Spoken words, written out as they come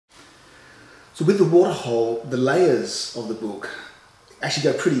So with the Waterhole, the layers of the book actually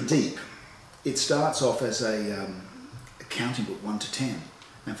go pretty deep. It starts off as a counting book, 1 to 10.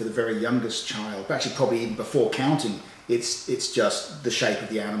 And for the very youngest child, but actually probably even before counting, it's just the shape of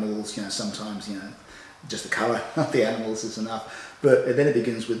the animals, sometimes, just the colour of the animals is enough. But then it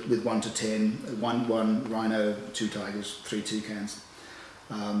begins with 1 to 10, one rhino, 2 tigers, 3 toucans.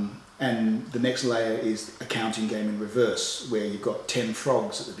 And the next layer is a counting game in reverse, where you've got 10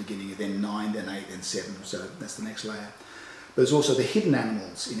 frogs at the beginning, then 9, then 8, then 7, so that's the next layer. But there's also the hidden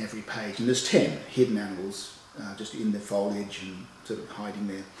animals in every page, and there's 10 hidden animals just in the foliage and sort of hiding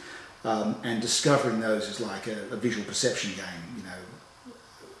there. And discovering those is like a visual perception game,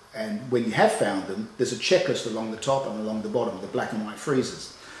 And when you have found them, there's a checklist along the top and along the bottom, the black and white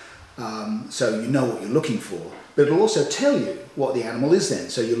freezers. So you know what you're looking for, but it'll also tell you what the animal is then,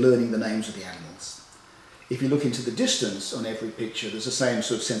 so you're learning the names of the animals. If you look into the distance on every picture, there's the same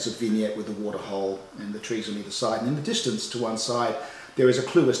sort of sense of vignette with the waterhole and the trees on either side, and in the distance to one side there is a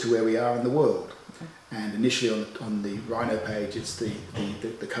clue as to where we are in the world. Okay. And initially on the rhino page it's the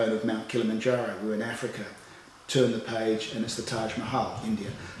cone of Mount Kilimanjaro, we're in Africa. Turn the page and it's the Taj Mahal,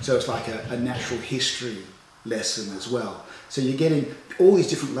 India. So it's like a natural history lesson as well. So you're getting all these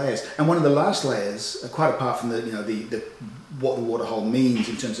different layers, and one of the last layers, quite apart from what the waterhole means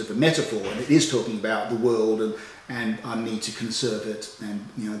in terms of a metaphor, and it is talking about the world and our need to conserve it, and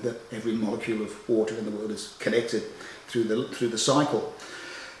that every molecule of water in the world is connected through the cycle.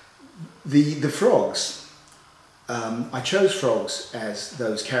 The frogs. I chose frogs as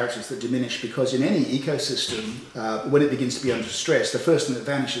those characters that diminish because in any ecosystem, when it begins to be under stress, the first thing that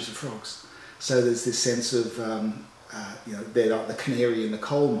vanishes are frogs. So there's this sense of, they're like the canary in the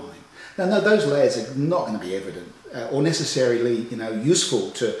coal mine. Now, no, those layers are not going to be evident or necessarily,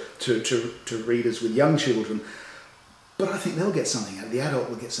 useful to readers with young children, but I think they'll get something out of it. The adult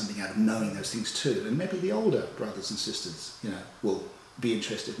will get something out of knowing those things too, and maybe the older brothers and sisters, will be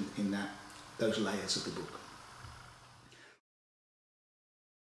interested in those layers of the book.